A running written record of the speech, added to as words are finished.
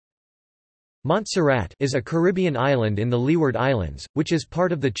Montserrat is a Caribbean island in the Leeward Islands, which is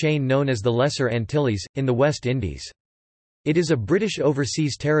part of the chain known as the Lesser Antilles, in the West Indies. It is a British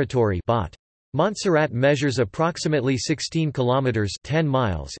Overseas Territory (BOT). Montserrat measures approximately 16 kilometers (10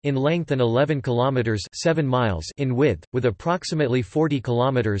 miles) in length and 11 kilometers (7 miles) in width, with approximately 40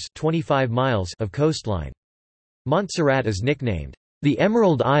 kilometers (25 miles) of coastline. Montserrat is nicknamed the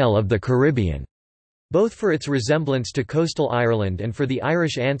Emerald Isle of the Caribbean, both for its resemblance to coastal Ireland and for the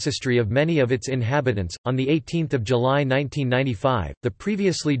Irish ancestry of many of its inhabitants. On the 18th of July 1995, the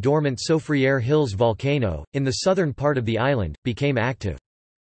previously dormant Soufriere Hills volcano, in the southern part of the island, became active.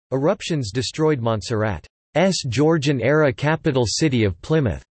 Eruptions destroyed Montserrat's Georgian-era capital city of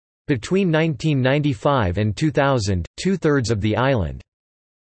Plymouth. Between 1995 and 2000, two-thirds of the island's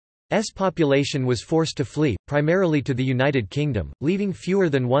population was forced to flee, primarily to the United Kingdom, leaving fewer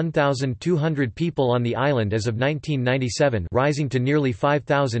than 1,200 people on the island as of 1997, rising to nearly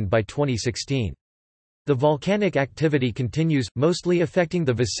 5,000 by 2016. The volcanic activity continues, mostly affecting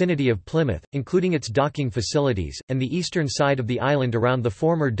the vicinity of Plymouth, including its docking facilities, and the eastern side of the island around the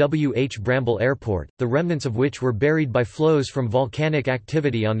former W. H. Bramble Airport, the remnants of which were buried by flows from volcanic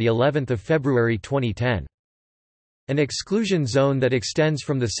activity on the 11th of February 2010. An exclusion zone that extends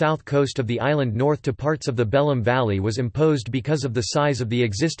from the south coast of the island north to parts of the Belem Valley was imposed because of the size of the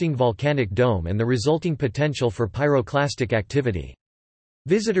existing volcanic dome and the resulting potential for pyroclastic activity.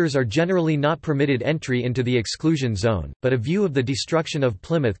 Visitors are generally not permitted entry into the exclusion zone, but a view of the destruction of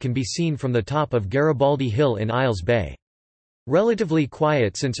Plymouth can be seen from the top of Garibaldi Hill in Isles Bay. Relatively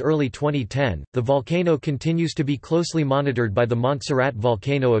quiet since early 2010, the volcano continues to be closely monitored by the Montserrat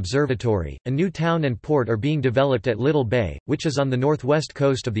Volcano Observatory. A new town and port are being developed at Little Bay, which is on the northwest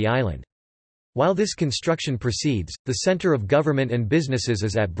coast of the island. While this construction proceeds, the center of government and businesses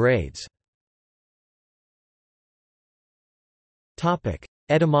is at Braids. Topic: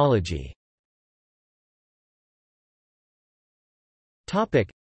 Etymology. Topic: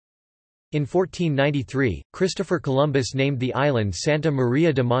 In 1493, Christopher Columbus named the island Santa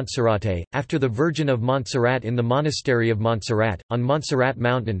Maria de Monserrate, after the Virgin of Montserrat in the monastery of Montserrat, on Montserrat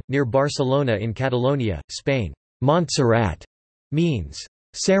Mountain, near Barcelona in Catalonia, Spain. Montserrat means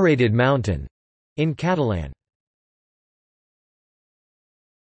serrated mountain in Catalan.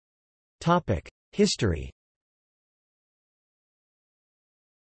 History.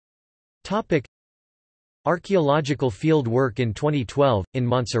 Archaeological field work in 2012, in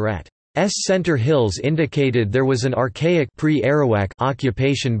Montserrat's center hills indicated there was an archaic pre-Arawak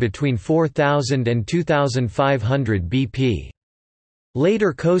occupation between 4000 and 2500 BP.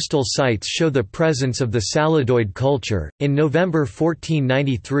 Later coastal sites show the presence of the Saladoid culture. In November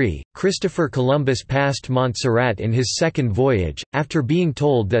 1493, Christopher Columbus passed Montserrat in his second voyage, after being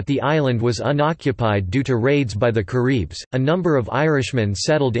told that the island was unoccupied due to raids by the Caribs. A number of Irishmen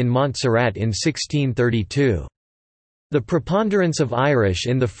settled in Montserrat in 1632. The preponderance of Irish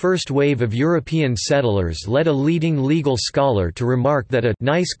in the first wave of European settlers led a leading legal scholar to remark that a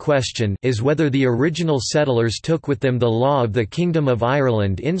nice question is whether the original settlers took with them the law of the Kingdom of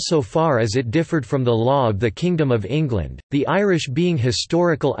Ireland insofar as it differed from the law of the Kingdom of England, the Irish being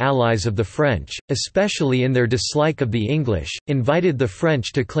historical allies of the French, especially in their dislike of the English, invited the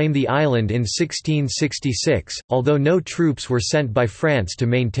French to claim the island in 1666, although no troops were sent by France to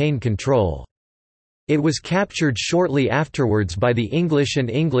maintain control. It was captured shortly afterwards by the English, and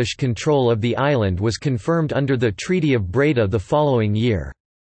English control of the island was confirmed under the Treaty of Breda the following year.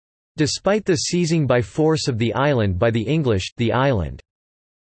 Despite the seizing by force of the island by the English, the island's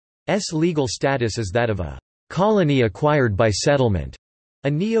legal status is that of a colony acquired by settlement,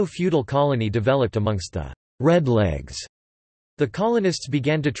 a neo-feudal colony developed amongst the Redlegs. The colonists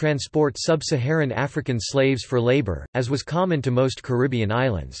began to transport sub-Saharan African slaves for labor, as was common to most Caribbean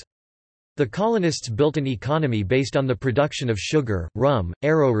islands. The colonists built an economy based on the production of sugar, rum,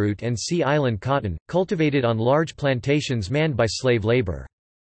 arrowroot and sea island cotton, cultivated on large plantations manned by slave labor.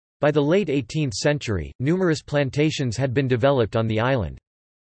 By the late 18th century, numerous plantations had been developed on the island.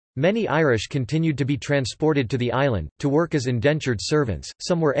 Many Irish continued to be transported to the island, to work as indentured servants,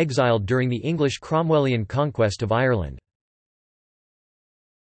 some were exiled during the English Cromwellian conquest of Ireland.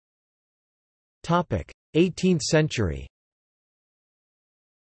 18th century.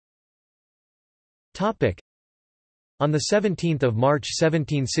 On 17 March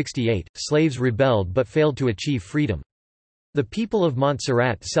 1768, slaves rebelled but failed to achieve freedom. The people of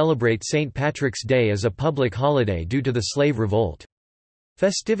Montserrat celebrate St. Patrick's Day as a public holiday due to the slave revolt.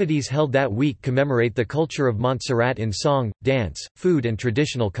 Festivities held that week commemorate the culture of Montserrat in song, dance, food and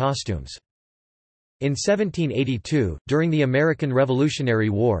traditional costumes. In 1782, during the American Revolutionary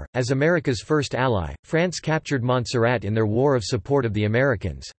War, as America's first ally, France captured Montserrat in their War of Support of the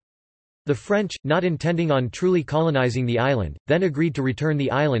Americans. The French, not intending on truly colonizing the island, then agreed to return the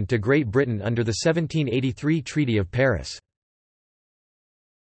island to Great Britain under the 1783 Treaty of Paris.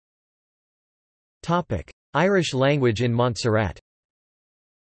 Irish language in Montserrat.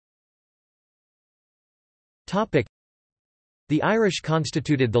 The Irish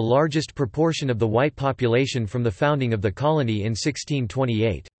constituted the largest proportion of the white population from the founding of the colony in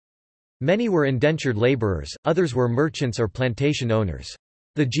 1628. Many were indentured labourers, others were merchants or plantation owners.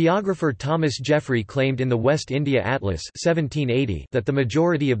 The geographer Thomas Jeffrey claimed in the West India Atlas 1780 that the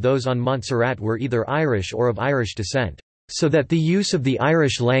majority of those on Montserrat were either Irish or of Irish descent, so that the use of the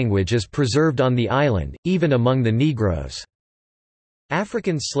Irish language is preserved on the island, even among the Negroes.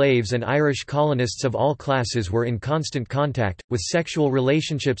 African slaves and Irish colonists of all classes were in constant contact, with sexual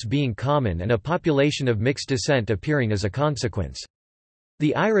relationships being common and a population of mixed descent appearing as a consequence.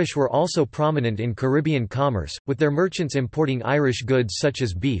 The Irish were also prominent in Caribbean commerce, with their merchants importing Irish goods such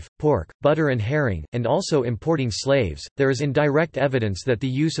as beef, pork, butter, and herring, and also importing slaves. There is indirect evidence that the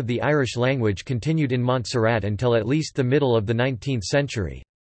use of the Irish language continued in Montserrat until at least the middle of the 19th century.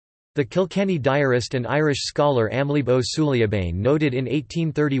 The Kilkenny diarist and Irish scholar Amlib Ó Suillabháin noted in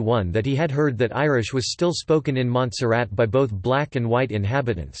 1831 that he had heard that Irish was still spoken in Montserrat by both black and white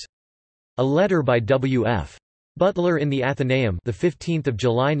inhabitants. A letter by W.F. Butler in the Athenaeum, the 15th of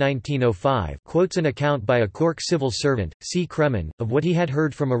July 1905, quotes an account by a Cork civil servant, C. Cremin, of what he had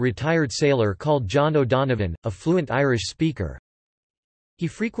heard from a retired sailor called John O'Donovan, a fluent Irish speaker. He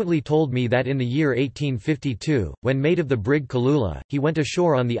frequently told me that in the year 1852, when mate of the brig Kalula, he went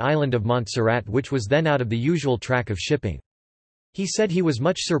ashore on the island of Montserrat, which was then out of the usual track of shipping. He said he was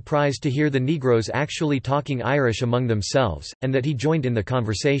much surprised to hear the Negroes actually talking Irish among themselves, and that he joined in the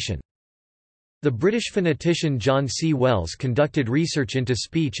conversation. The British phonetician John C. Wells conducted research into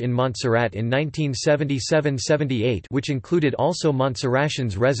speech in Montserrat in 1977–78, which included also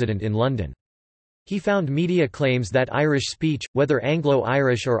Montserratians resident in London. He found media claims that Irish speech, whether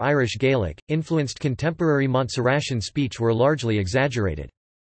Anglo-Irish or Irish Gaelic, influenced contemporary Montserratian speech were largely exaggerated.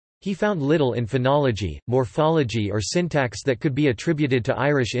 He found little in phonology, morphology or syntax that could be attributed to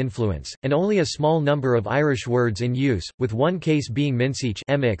Irish influence, and only a small number of Irish words in use, with one case being minceach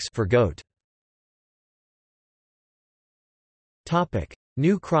for goat.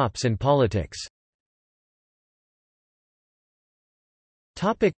 New crops and politics.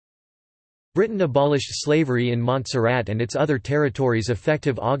 Britain abolished slavery in Montserrat and its other territories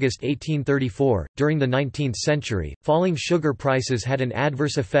effective August 1834. During the 19th century, falling sugar prices had an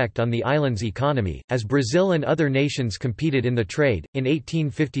adverse effect on the island's economy, as Brazil and other nations competed in the trade. In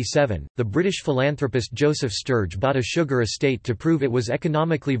 1857, the British philanthropist Joseph Sturge bought a sugar estate to prove it was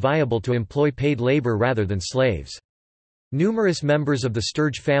economically viable to employ paid labor rather than slaves. Numerous members of the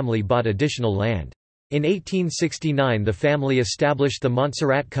Sturge family bought additional land. In 1869 the family established the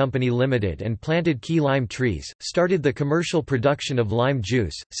Montserrat Company Limited and planted key lime trees, started the commercial production of lime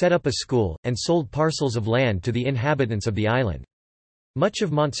juice, set up a school, and sold parcels of land to the inhabitants of the island. Much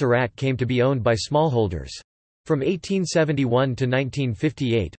of Montserrat came to be owned by smallholders. From 1871 to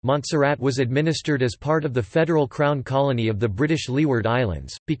 1958, Montserrat was administered as part of the federal crown colony of the British Leeward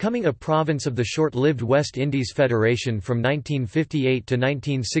Islands, becoming a province of the short-lived West Indies Federation from 1958 to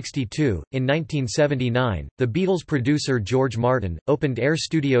 1962. In 1979, the Beatles' producer George Martin opened Air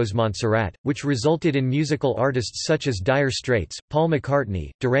Studios Montserrat, which resulted in musical artists such as Dire Straits, Paul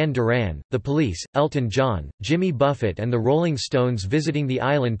McCartney, Duran Duran, The Police, Elton John, Jimmy Buffett, and the Rolling Stones visiting the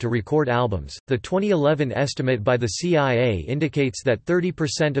island to record albums. The 2011 estimate by the CIA indicates that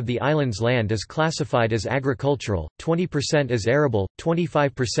 30% of the island's land is classified as agricultural, 20% as arable,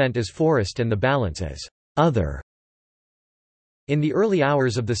 25% as forest, and the balance as other. In the early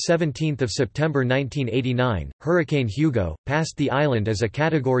hours of 17 September 1989, Hurricane Hugo passed the island as a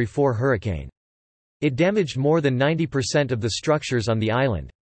Category 4 hurricane. It damaged more than 90% of the structures on the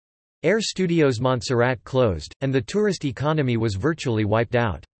island. Air Studios Montserrat closed, and the tourist economy was virtually wiped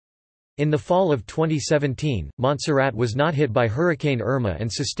out. In the fall of 2017, Montserrat was not hit by Hurricane Irma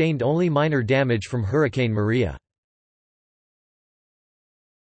and sustained only minor damage from Hurricane Maria.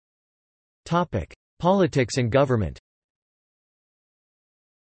 Politics and government.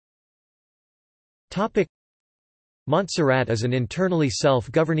 Montserrat is an internally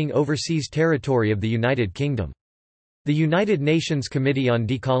self-governing overseas territory of the United Kingdom. The United Nations Committee on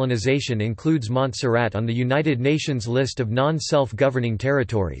Decolonization includes Montserrat on the United Nations list of non-self-governing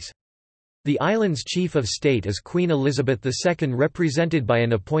territories. The island's chief of state is Queen Elizabeth II, represented by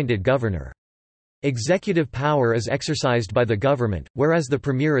an appointed governor. Executive power is exercised by the government, whereas the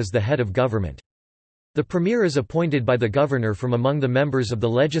premier is the head of government. The premier is appointed by the governor from among the members of the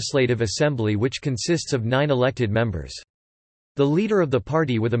Legislative Assembly, which consists of 9 elected members. The leader of the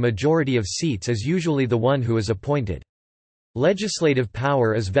party with a majority of seats is usually the one who is appointed. Legislative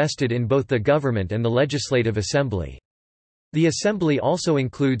power is vested in both the government and the Legislative Assembly. The Assembly also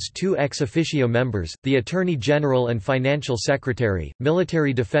includes two ex officio members, the Attorney General and Financial Secretary.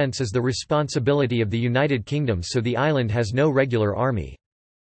 Military defense is the responsibility of the United Kingdom, so the island has no regular army.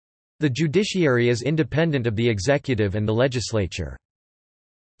 The judiciary is independent of the executive and the legislature.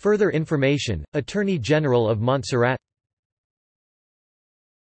 Further information: Attorney General of Montserrat.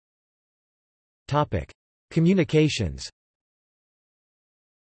 Topic: Communications.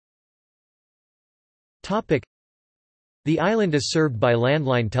 Topic: The island is served by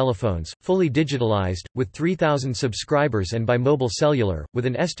landline telephones, fully digitalized, with 3,000 subscribers, and by mobile cellular, with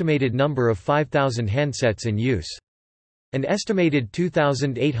an estimated number of 5,000 handsets in use. An estimated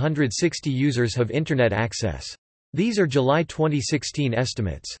 2,860 users have Internet access. These are July 2016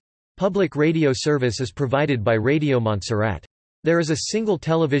 estimates. Public radio service is provided by Radio Montserrat. There is a single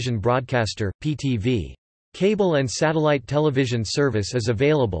television broadcaster, PTV. Cable and satellite television service is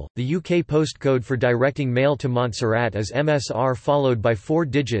available. The UK postcode for directing mail to Montserrat is MSR followed by 4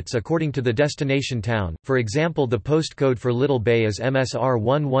 digits according to the destination town. For example, the postcode for Little Bay is MSR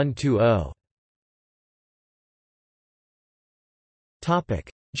 1120. Topic: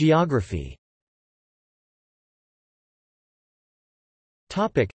 Geography.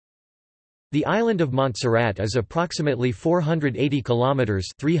 Topic: The island of Montserrat is approximately 480 kilometers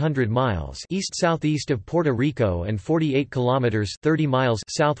 (300 miles) east-southeast of Puerto Rico and 48 kilometers (30 miles)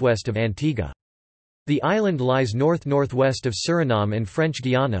 southwest of Antigua. The island lies north-northwest of Suriname and French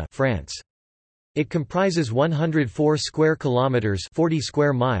Guiana, France. It comprises 104 square kilometers (40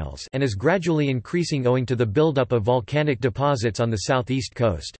 square miles) and is gradually increasing owing to the buildup of volcanic deposits on the southeast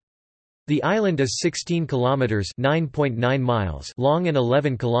coast. The island is 16 kilometers (9.9 miles) long and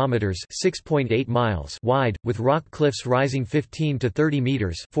 11 kilometers (6.8 miles) wide, with rock cliffs rising 15 to 30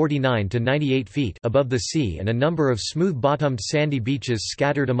 meters (49 to 98 feet) above the sea and a number of smooth-bottomed sandy beaches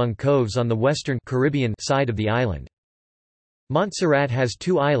scattered among coves on the western Caribbean side of the island. Montserrat has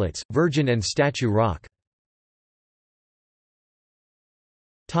 2 islets, Virgin and Statue Rock.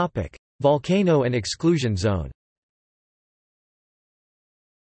 Topic: Volcano and exclusion zone.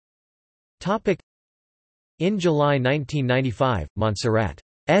 In July 1995, Montserrat's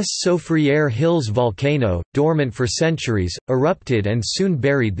Soufriere Hills volcano, dormant for centuries, erupted and soon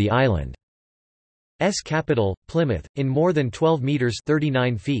buried the island's capital, Plymouth, in more than 12 meters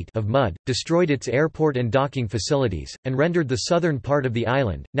 (39 feet) of mud, destroyed its airport and docking facilities, and rendered the southern part of the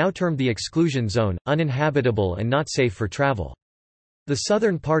island, now termed the exclusion zone, uninhabitable and not safe for travel. The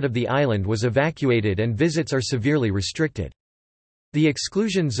southern part of the island was evacuated and visits are severely restricted. The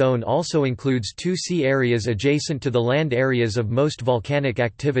exclusion zone also includes 2 sea areas adjacent to the land areas of most volcanic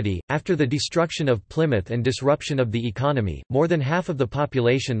activity. After the destruction of Plymouth and disruption of the economy, more than half of the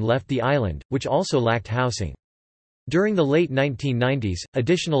population left the island, which also lacked housing. During the late 1990s,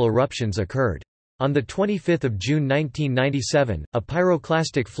 additional eruptions occurred. On 25 June 1997, a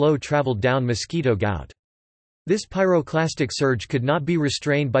pyroclastic flow traveled down Mosquito Ghaut. This pyroclastic surge could not be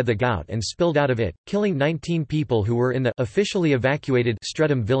restrained by the Ghaut and spilled out of it, killing 19 people who were in the officially evacuated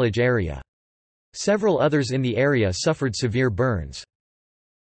Streatham village area. Several others in the area suffered severe burns.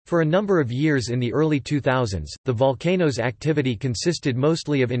 For a number of years in the early 2000s, the volcano's activity consisted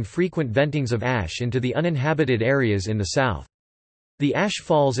mostly of infrequent ventings of ash into the uninhabited areas in the south. The ash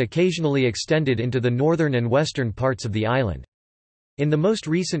falls occasionally extended into the northern and western parts of the island. In the most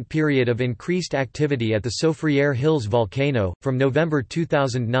recent period of increased activity at the Soufriere Hills volcano, from November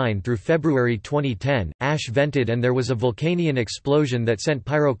 2009 through February 2010, ash vented and there was a volcanian explosion that sent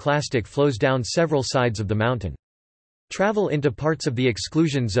pyroclastic flows down several sides of the mountain. Travel into parts of the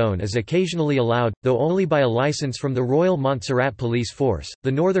exclusion zone is occasionally allowed, though only by a license from the Royal Montserrat Police Force.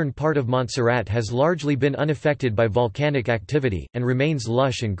 The northern part of Montserrat has largely been unaffected by volcanic activity, and remains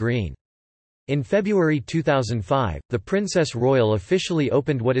lush and green. In February 2005, the Princess Royal officially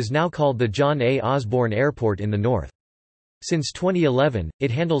opened what is now called the John A. Osborne Airport in the north. Since 2011,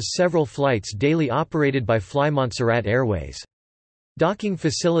 it handles several flights daily operated by Fly Montserrat Airways. Docking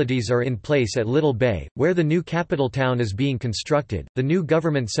facilities are in place at Little Bay, where the new capital town is being constructed. The new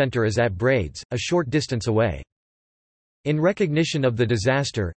government center is at Braids, a short distance away. In recognition of the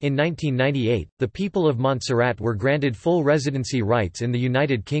disaster, in 1998, the people of Montserrat were granted full residency rights in the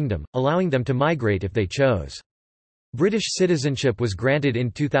United Kingdom, allowing them to migrate if they chose. British citizenship was granted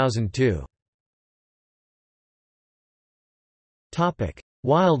in 2002. Topic: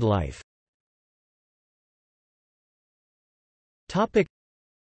 Wildlife. Topic: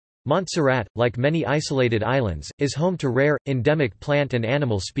 Montserrat, like many isolated islands, is home to rare, endemic plant and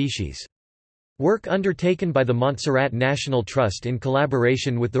animal species. Work undertaken by the Montserrat National Trust in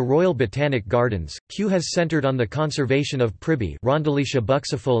collaboration with the Royal Botanic Gardens, Kew has centered on the conservation of Priby Rondelletia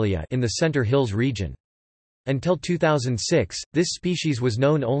buxifolia in the Centre Hills region. Until 2006, this species was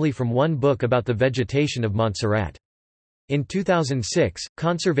known only from one book about the vegetation of Montserrat. In 2006,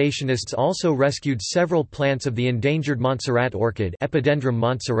 conservationists also rescued several plants of the endangered Montserrat orchid Epidendrum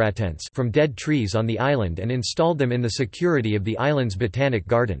montserratense from dead trees on the island and installed them in the security of the island's botanic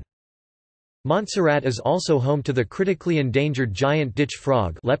garden. Montserrat is also home to the critically endangered giant ditch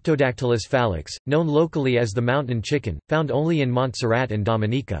frog Leptodactylus phalanx, known locally as the mountain chicken, found only in Montserrat and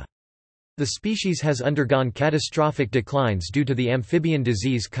Dominica. The species has undergone catastrophic declines due to the amphibian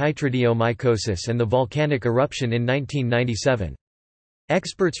disease chytridiomycosis and the volcanic eruption in 1997.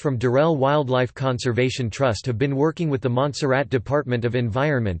 Experts from Durrell Wildlife Conservation Trust have been working with the Montserrat Department of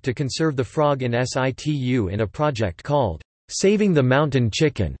Environment to conserve the frog in situ in a project called Saving the Mountain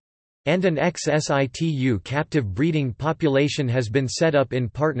Chicken. And an ex-situ captive breeding population has been set up in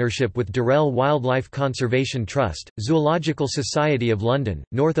partnership with Durrell Wildlife Conservation Trust, Zoological Society of London,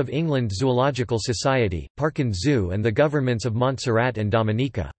 North of England Zoological Society, Parkin Zoo and the governments of Montserrat and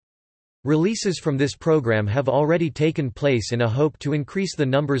Dominica. Releases from this program have already taken place in a hope to increase the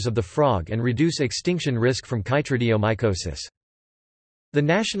numbers of the frog and reduce extinction risk from chytridiomycosis. The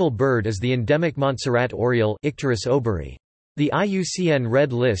national bird is the endemic Montserrat oriole Icterus oberi. The IUCN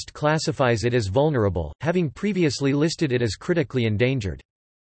Red List classifies it as vulnerable, having previously listed it as critically endangered.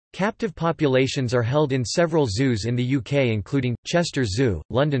 Captive populations are held in several zoos in the UK including, Chester Zoo,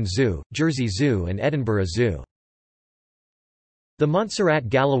 London Zoo, Jersey Zoo and Edinburgh Zoo. The Montserrat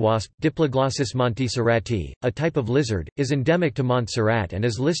gallowasp, Diploglossus montserrati, a type of lizard, is endemic to Montserrat and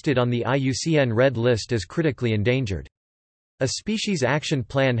is listed on the IUCN Red List as critically endangered. A species action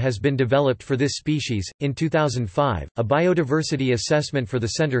plan has been developed for this species. In 2005, a biodiversity assessment for the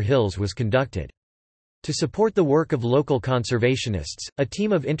Centre Hills was conducted. To support the work of local conservationists, a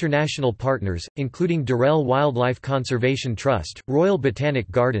team of international partners, including Durrell Wildlife Conservation Trust, Royal Botanic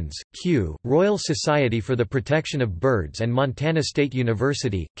Gardens, Kew, Royal Society for the Protection of Birds and Montana State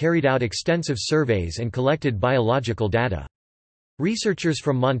University, carried out extensive surveys and collected biological data. Researchers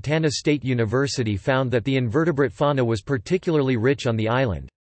from Montana State University found that the invertebrate fauna was particularly rich on the island.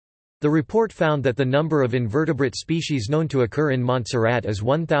 The report found that the number of invertebrate species known to occur in Montserrat is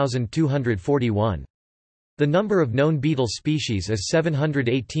 1,241. The number of known beetle species is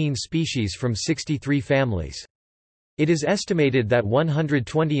 718 species from 63 families. It is estimated that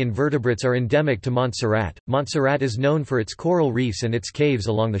 120 invertebrates are endemic to Montserrat. Montserrat is known for its coral reefs and its caves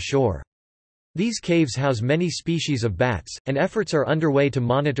along the shore. These caves house many species of bats, and efforts are underway to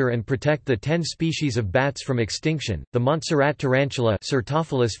monitor and protect the 10 species of bats from extinction. The Montserrat tarantula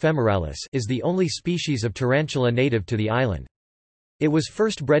Certophilus femoralis is the only species of tarantula native to the island. It was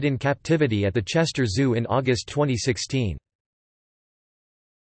first bred in captivity at the Chester Zoo in August 2016.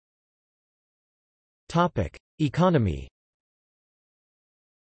 Topic: Economy.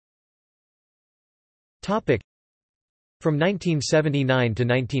 Topic: From 1979 to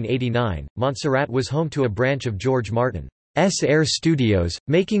 1989, Montserrat was home to a branch of George Martin's Air Studios,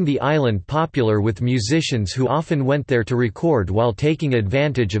 making the island popular with musicians who often went there to record while taking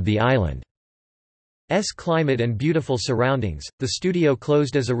advantage of the island's climate and beautiful surroundings. The studio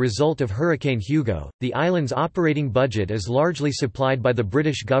closed as a result of Hurricane Hugo. The island's operating budget is largely supplied by the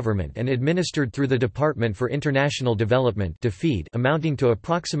British government and administered through the Department for International Development, DFID, amounting to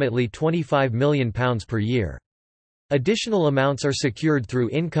approximately £25 million per year. Additional amounts are secured through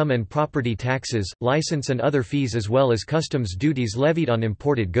income and property taxes, license and other fees as well as customs duties levied on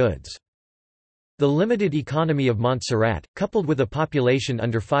imported goods. The limited economy of Montserrat, coupled with a population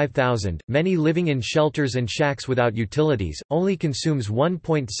under 5,000, many living in shelters and shacks without utilities, only consumes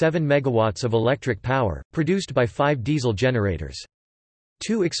 1.7 megawatts of electric power, produced by 5 diesel generators.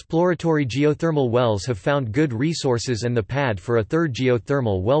 2 exploratory geothermal wells have found good resources and the pad for a third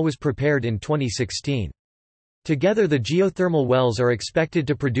geothermal well was prepared in 2016. Together the geothermal wells are expected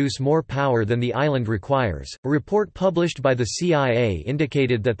to produce more power than the island requires. A report published by the CIA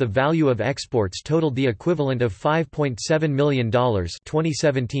indicated that the value of exports totaled the equivalent of $5.7 million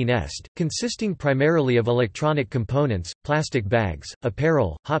 2017 est, consisting primarily of electronic components, plastic bags,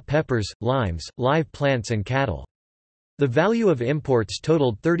 apparel, hot peppers, limes, live plants and cattle. The value of imports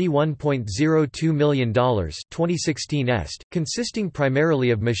totaled $31.02 million 2016 est, consisting primarily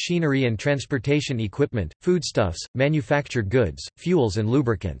of machinery and transportation equipment, foodstuffs, manufactured goods, fuels and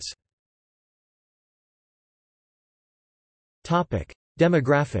lubricants.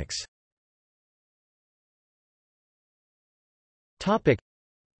 Demographics.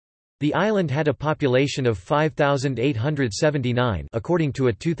 The island had a population of 5,879 according to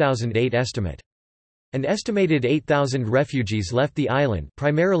a 2008 estimate. An estimated 8,000 refugees left the island,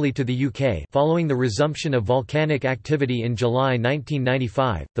 primarily to the UK, following the resumption of volcanic activity in July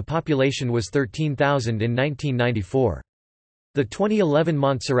 1995. The population was 13,000 in 1994. The 2011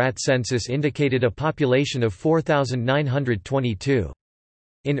 Montserrat census indicated a population of 4,922.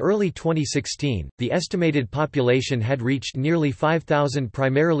 In early 2016, the estimated population had reached nearly 5,000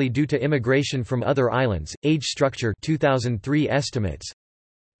 primarily due to immigration from other islands. Age structure 2003 estimates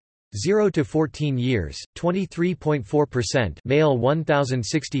 0 to 14 years, 23.4%, male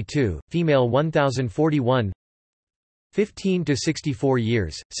 1062, female 1041. 15 to 64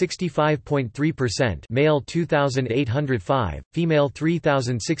 years, 65.3%, male 2805, female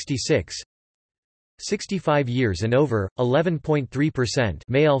 3066. 65 years and over, 11.3%,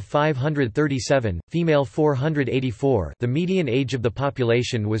 male 537, female 484. The median age of the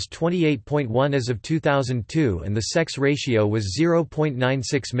population was 28.1 as of 2002 and the sex ratio was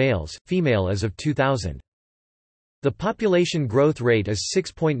 0.96 males, female as of 2000. The population growth rate is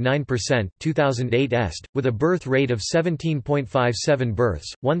 6.9%, 2008 est, with a birth rate of 17.57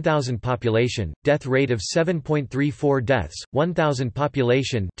 births, 1,000 population, death rate of 7.34 deaths, 1,000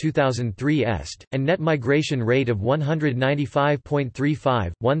 population 2003 est, and net migration rate of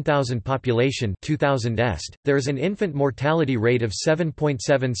 195.35, 1,000 population 2000 est. There is an infant mortality rate of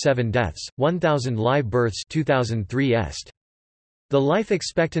 7.77 deaths, 1,000 live births 2003 est. The life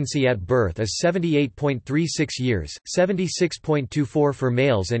expectancy at birth is 78.36 years, 76.24 for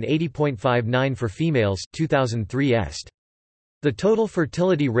males and 80.59 for females 2003 est. The total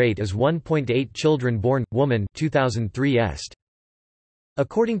fertility rate is 1.8 children born, woman 2003 est.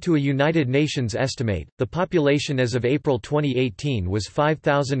 According to a United Nations estimate, the population as of April 2018 was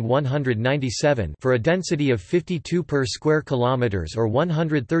 5,197 for a density of 52 per square kilometers or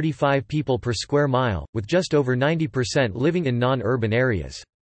 135 people per square mile, with just over 90% living in non-urban areas.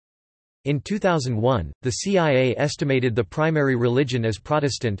 In 2001, the CIA estimated the primary religion as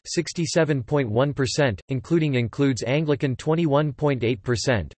Protestant 67.1%, includes Anglican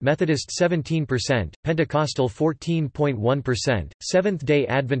 21.8%, Methodist 17%, Pentecostal 14.1%, Seventh-day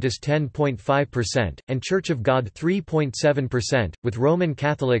Adventist 10.5%, and Church of God 3.7%, with Roman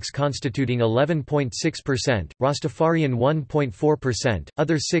Catholics constituting 11.6%, Rastafarian 1.4%,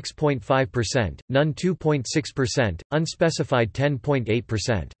 other 6.5%, none 2.6%, unspecified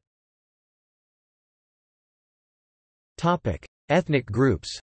 10.8%. Ethnic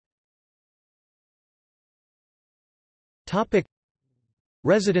groups.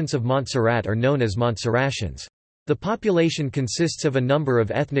 Residents of Montserrat are known as Montserratians. The population consists of a number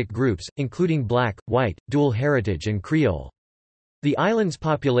of ethnic groups, including Black, White, Dual Heritage and Creole. The island's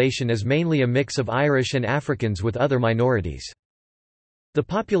population is mainly a mix of Irish and Africans with other minorities. The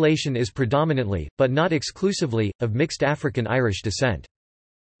population is predominantly, but not exclusively, of mixed African-Irish descent.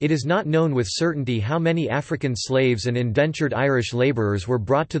 It is not known with certainty how many African slaves and indentured Irish labourers were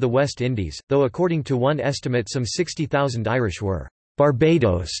brought to the West Indies, though according to one estimate some 60,000 Irish were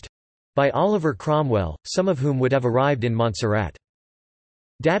 «Barbadosed» by Oliver Cromwell, some of whom would have arrived in Montserrat.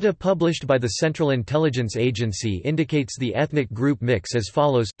 Data published by the Central Intelligence Agency indicates the ethnic group mix as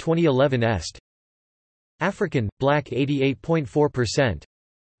follows: 2011 est. African, Black 88.4%,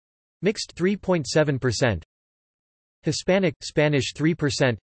 Mixed 3.7%, Hispanic, Spanish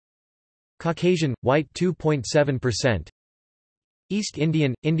 3%, Caucasian, White 2.7%, East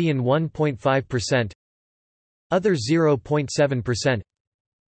Indian, Indian 1.5%, Other 0.7%.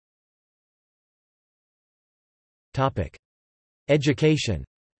 Topic: Education.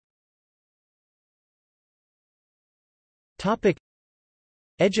 Topic: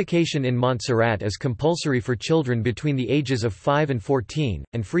 Education in Montserrat is compulsory for children between the ages of 5 and 14,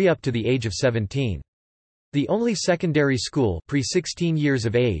 and free up to the age of 17. The only secondary school pre-16 years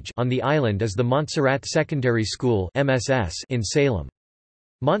of age on the island is the Montserrat Secondary School (MSS) in Salem.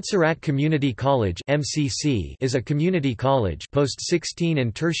 Montserrat Community College (MCC) is a community college post-16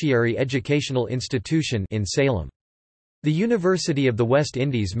 and tertiary educational institution in Salem. The University of the West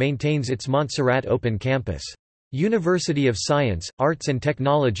Indies maintains its Montserrat Open Campus. University of Science, Arts and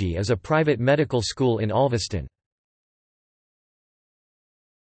Technology is a private medical school in Alveston.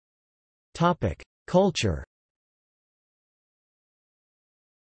 Culture.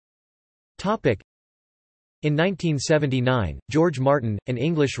 In 1979, George Martin, an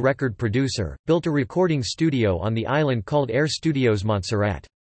English record producer, built a recording studio on the island called Air Studios Montserrat.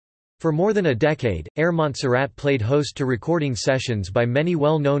 For more than a decade, Air Montserrat played host to recording sessions by many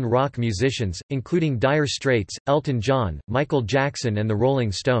well-known rock musicians, including Dire Straits, Elton John, Michael Jackson and the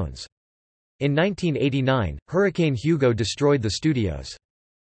Rolling Stones. In 1989, Hurricane Hugo destroyed the studios.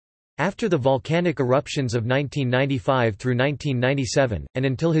 After the volcanic eruptions of 1995 through 1997, and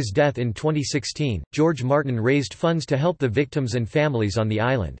until his death in 2016, George Martin raised funds to help the victims and families on the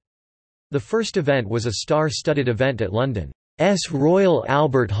island. The first event was a star-studded event at London's Royal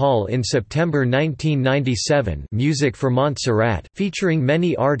Albert Hall in September 1997, Music for Montserrat, featuring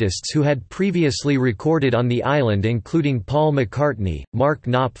many artists who had previously recorded on the island, including Paul McCartney, Mark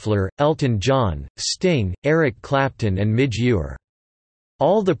Knopfler, Elton John, Sting, Eric Clapton and Midge Ure.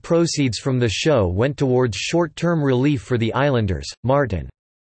 All the proceeds from the show went towards short-term relief for the islanders. Martin's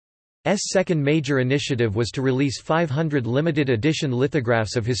second major initiative was to release 500 limited edition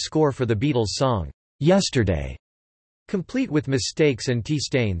lithographs of his score for the Beatles' song, "Yesterday". Complete with mistakes and tea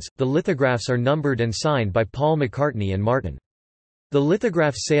stains, the lithographs are numbered and signed by Paul McCartney and Martin. The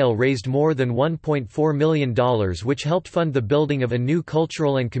lithograph sale raised more than $1.4 million, which helped fund the building of a new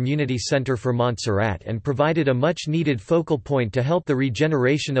cultural and community center for Montserrat and provided a much-needed focal point to help the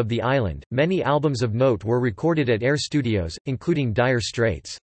regeneration of the island. Many albums of note were recorded at Air Studios, including Dire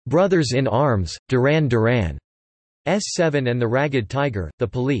Straits' Brothers in Arms, Duran Duran's S7 and the Ragged Tiger, The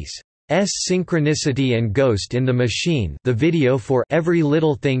Police's Synchronicity and Ghost in the Machine. The video for Every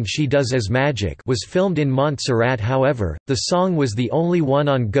Little Thing She Does Is Magic was filmed in Montserrat. However, the song was the only one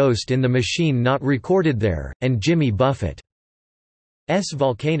on Ghost in the Machine not recorded there, and Jimmy Buffett's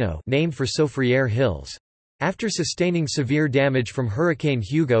volcano, named for Soufriere Hills. After sustaining severe damage from Hurricane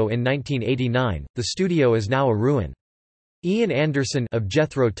Hugo in 1989, the studio is now a ruin. Ian Anderson of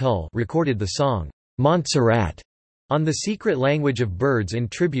Jethro Tull recorded the song Montserrat on the secret language of birds in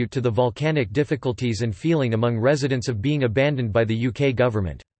tribute to the volcanic difficulties and feeling among residents of being abandoned by the UK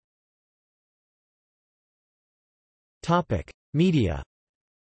government. Media.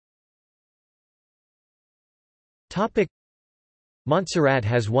 Montserrat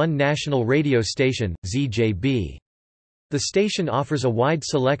has one national radio station, ZJB. The station offers a wide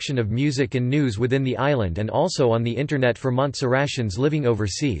selection of music and news within the island and also on the Internet for Montserratians living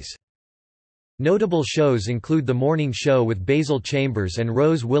overseas. Notable shows include The Morning Show with Basil Chambers and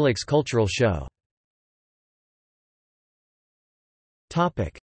Rose Willock's Cultural Show.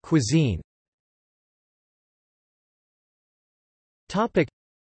 Cuisine.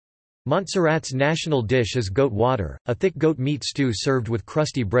 Montserrat's national dish is goat water, a thick goat meat stew served with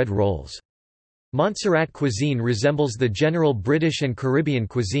crusty bread rolls. Montserrat cuisine resembles the general British and Caribbean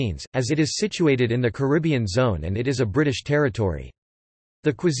cuisines, as it is situated in the Caribbean zone and it is a British territory.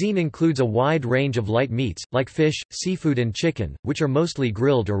 The cuisine includes a wide range of light meats, like fish, seafood and chicken, which are mostly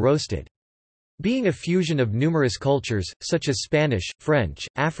grilled or roasted. Being a fusion of numerous cultures, such as Spanish, French,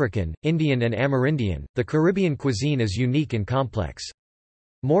 African, Indian and Amerindian, the Caribbean cuisine is unique and complex.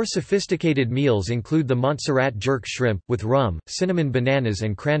 More sophisticated meals include the Montserrat jerk shrimp, with rum, cinnamon bananas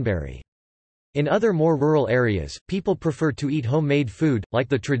and cranberry. In other more rural areas, people prefer to eat homemade food, like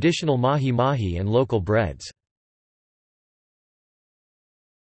the traditional mahi-mahi and local breads.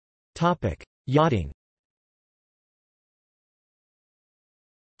 Yachting.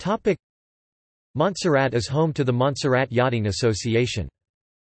 Montserrat is home to the Montserrat Yachting Association.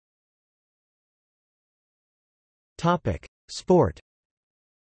 Sport.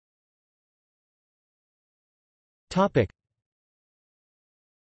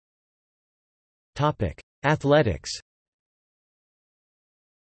 Athletics.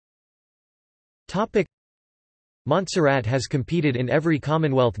 Montserrat has competed in every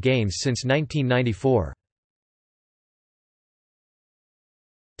Commonwealth Games since 1994.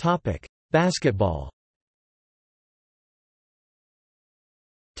 Basketball.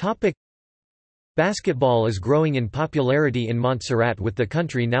 Basketball is growing in popularity in Montserrat, with the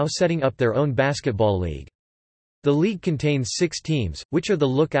country now setting up their own basketball league. The league contains 6 teams, which are the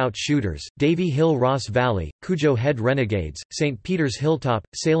Lookout Shooters, Davy Hill Ross Valley, Cujo Head Renegades, St. Peter's Hilltop,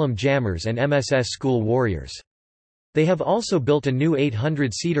 Salem Jammers and MSS School Warriors. They have also built a new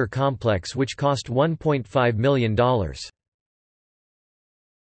 800-seater complex which cost $1.5 million.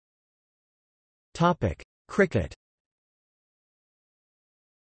 Cricket.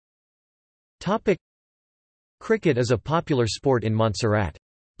 Cricket is a popular sport in Montserrat.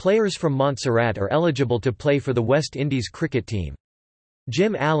 Players from Montserrat are eligible to play for the West Indies cricket team.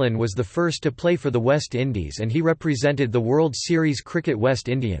 Jim Allen was the first to play for the West Indies and he represented the World Series cricket West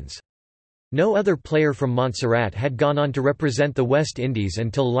Indians. No other player from Montserrat had gone on to represent the West Indies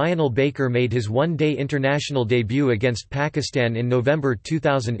until Lionel Baker made his one-day international debut against Pakistan in November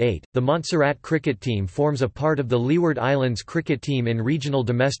 2008. The Montserrat cricket team forms a part of the Leeward Islands cricket team in regional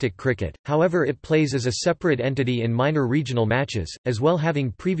domestic cricket, however it plays as a separate entity in minor regional matches, as well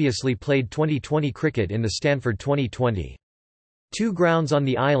having previously played 2020 cricket in the Stanford 2020. Two grounds on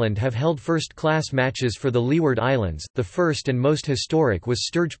the island have held first-class matches for the Leeward Islands. The first and most historic was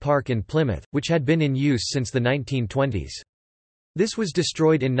Sturge Park in Plymouth, which had been in use since the 1920s. This was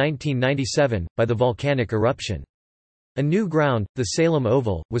destroyed in 1997, by the volcanic eruption. A new ground, the Salem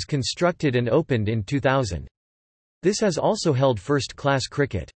Oval, was constructed and opened in 2000. This has also held first-class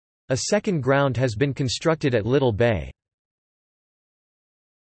cricket. A second ground has been constructed at Little Bay.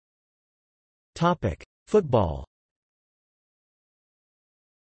 Football.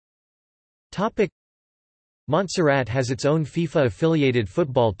 Montserrat has its own FIFA-affiliated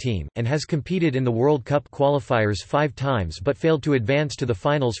football team, and has competed in the World Cup qualifiers 5 times but failed to advance to the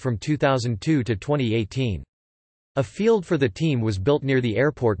finals from 2002 to 2018. A field for the team was built near the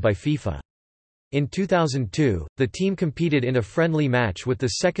airport by FIFA. In 2002, the team competed in a friendly match with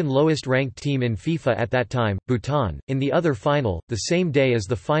the second lowest-ranked team in FIFA at that time, Bhutan, in the other final, the same day as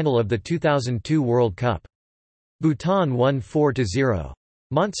the final of the 2002 World Cup. Bhutan won 4-0.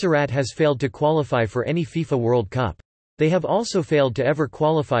 Montserrat has failed to qualify for any FIFA World Cup. They have also failed to ever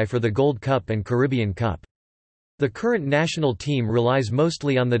qualify for the Gold Cup and Caribbean Cup. The current national team relies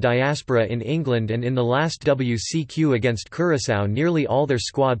mostly on the diaspora in England, and in the last WCQ against Curaçao nearly all their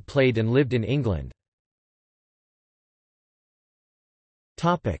squad played and lived in England.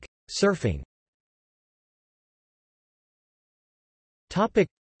 Surfing.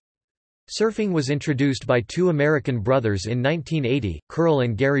 Surfing was introduced by two American brothers in 1980, Curl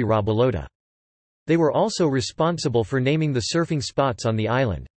and Gary Rabalota. They were also responsible for naming the surfing spots on the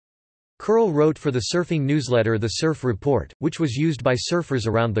island. Curl wrote for the surfing newsletter The Surf Report, which was used by surfers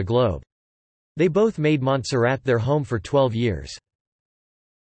around the globe. They both made Montserrat their home for 12 years.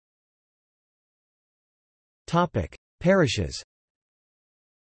 Parishes.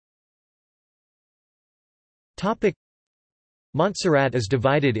 Montserrat is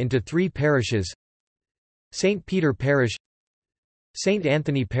divided into 3 parishes: St. Peter Parish, St.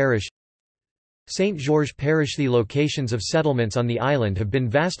 Anthony Parish, St. George Parish. The locations of settlements on the island have been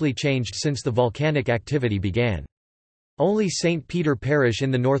vastly changed since the volcanic activity began. Only St. Peter Parish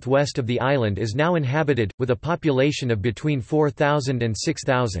in the northwest of the island is now inhabited, with a population of between 4,000 and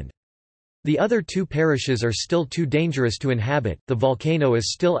 6,000. The other 2 parishes are still too dangerous to inhabit. The volcano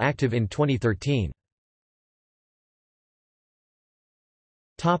is still active in 2013.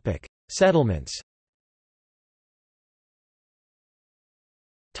 Settlements.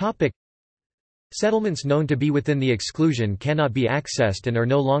 Settlements known to be within the exclusion cannot be accessed and are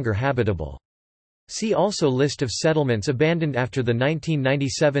no longer habitable. See also List of settlements abandoned after the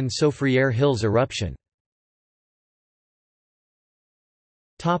 1997 Soufriere Hills eruption.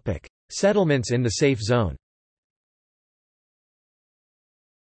 Settlements in the safe zone.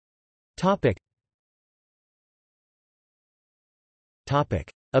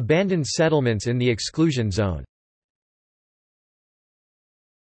 Abandoned settlements in the exclusion zone.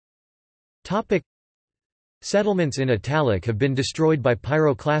 Settlements in Italic have been destroyed by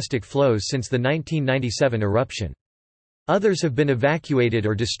pyroclastic flows since the 1997 eruption. Others have been evacuated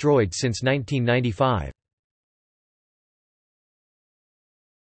or destroyed since 1995.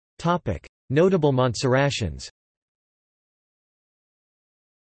 Notable Montserratians.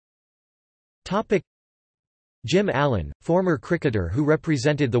 Jim Allen, former cricketer who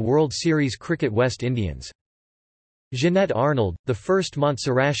represented the World Series Cricket West Indians. Jeanette Arnold, the first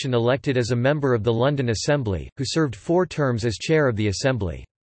Montserratian elected as a member of the London Assembly, who served 4 terms as chair of the Assembly.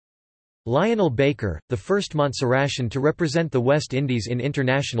 Lionel Baker, the first Montserratian to represent the West Indies in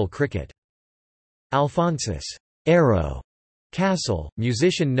international cricket. Alphonsus Arrow Castle,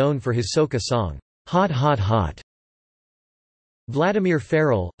 musician known for his soca song, Hot Hot Hot. Vladimir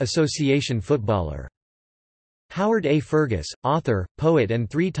Farrell, association footballer. Howard A. Fergus, author, poet and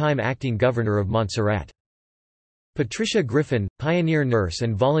 3-time acting governor of Montserrat. Patricia Griffin, pioneer nurse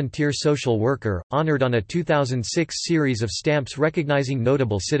and volunteer social worker, honored on a 2006 series of stamps recognizing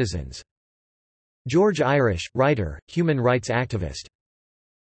notable citizens. George Irish, writer, human rights activist.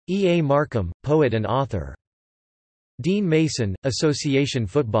 E. A. Markham, poet and author. Dean Mason, association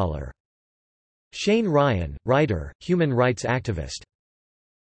footballer. Shane Ryan, writer, human rights activist.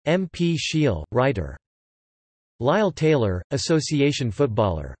 M. P. Shiel, writer. Lyle Taylor, association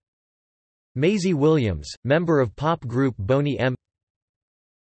footballer. Maisie Williams, member of pop group Boney M.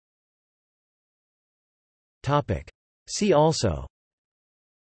 See also.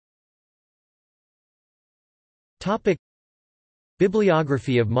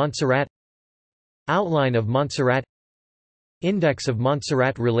 Bibliography of Montserrat. Outline of Montserrat. Index of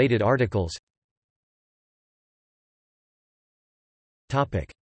Montserrat-related articles.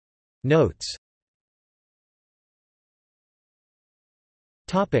 Notes.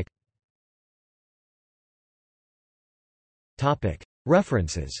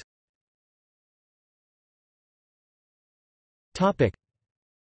 References.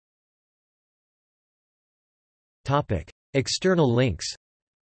 External links.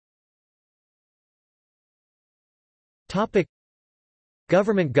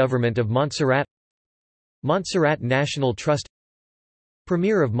 Government of Montserrat, Montserrat National Trust,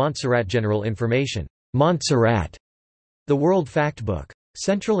 Premier of Montserrat. General information. Montserrat, the World Factbook.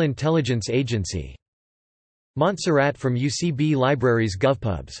 Central Intelligence Agency. Montserrat from UCB Libraries.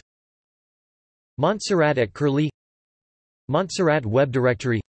 GovPubs. Montserrat at Curlie. Montserrat Web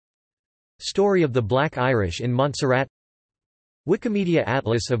Directory. Story of the Black Irish in Montserrat. Wikimedia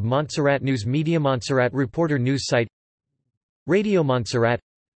Atlas of Montserrat. News Media. Montserrat Reporter News Site. Radio Montserrat.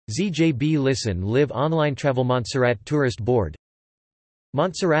 ZJB Listen Live Online. Travel. Montserrat Tourist Board.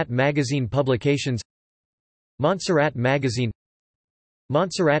 Montserrat Magazine Publications. Montserrat Magazine.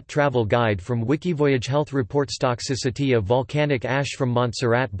 Montserrat Travel Guide from Wikivoyage. Health Reports. Toxicity of volcanic ash from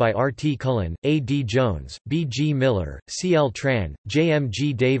Montserrat by R. T. Cullen, A. D. Jones, B. G. Miller, C. L. Tran, J. M.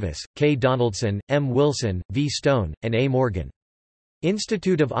 G. Davis, K. Donaldson, M. Wilson, V. Stone, and A. Morgan.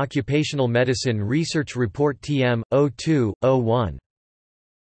 Institute of Occupational Medicine Research Report TM, 02-01.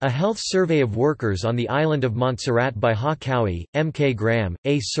 A Health Survey of Workers on the Island of Montserrat by Ha Cowie, M. K. Graham,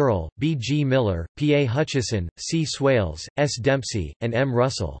 A. Searle, B. G. Miller, P. A. Hutchison, C. Swales, S. Dempsey, and M.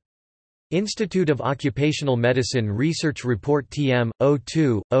 Russell. Institute of Occupational Medicine Research Report TM,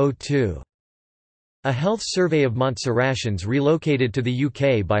 02-02. A Health Survey of Montserratians Relocated to the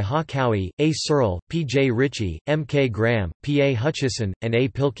UK by Ha Cowie, A. Searle, P. J. Ritchie, M. K. Graham, P. A. Hutchison, and A.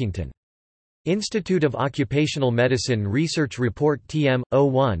 Pilkington. Institute of Occupational Medicine Research Report TM,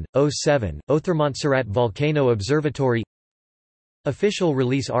 01-07, Other Montserrat Volcano Observatory. Official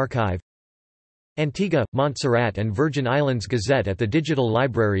Release Archive. Antigua, Montserrat and Virgin Islands Gazette at the Digital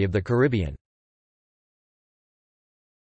Library of the Caribbean.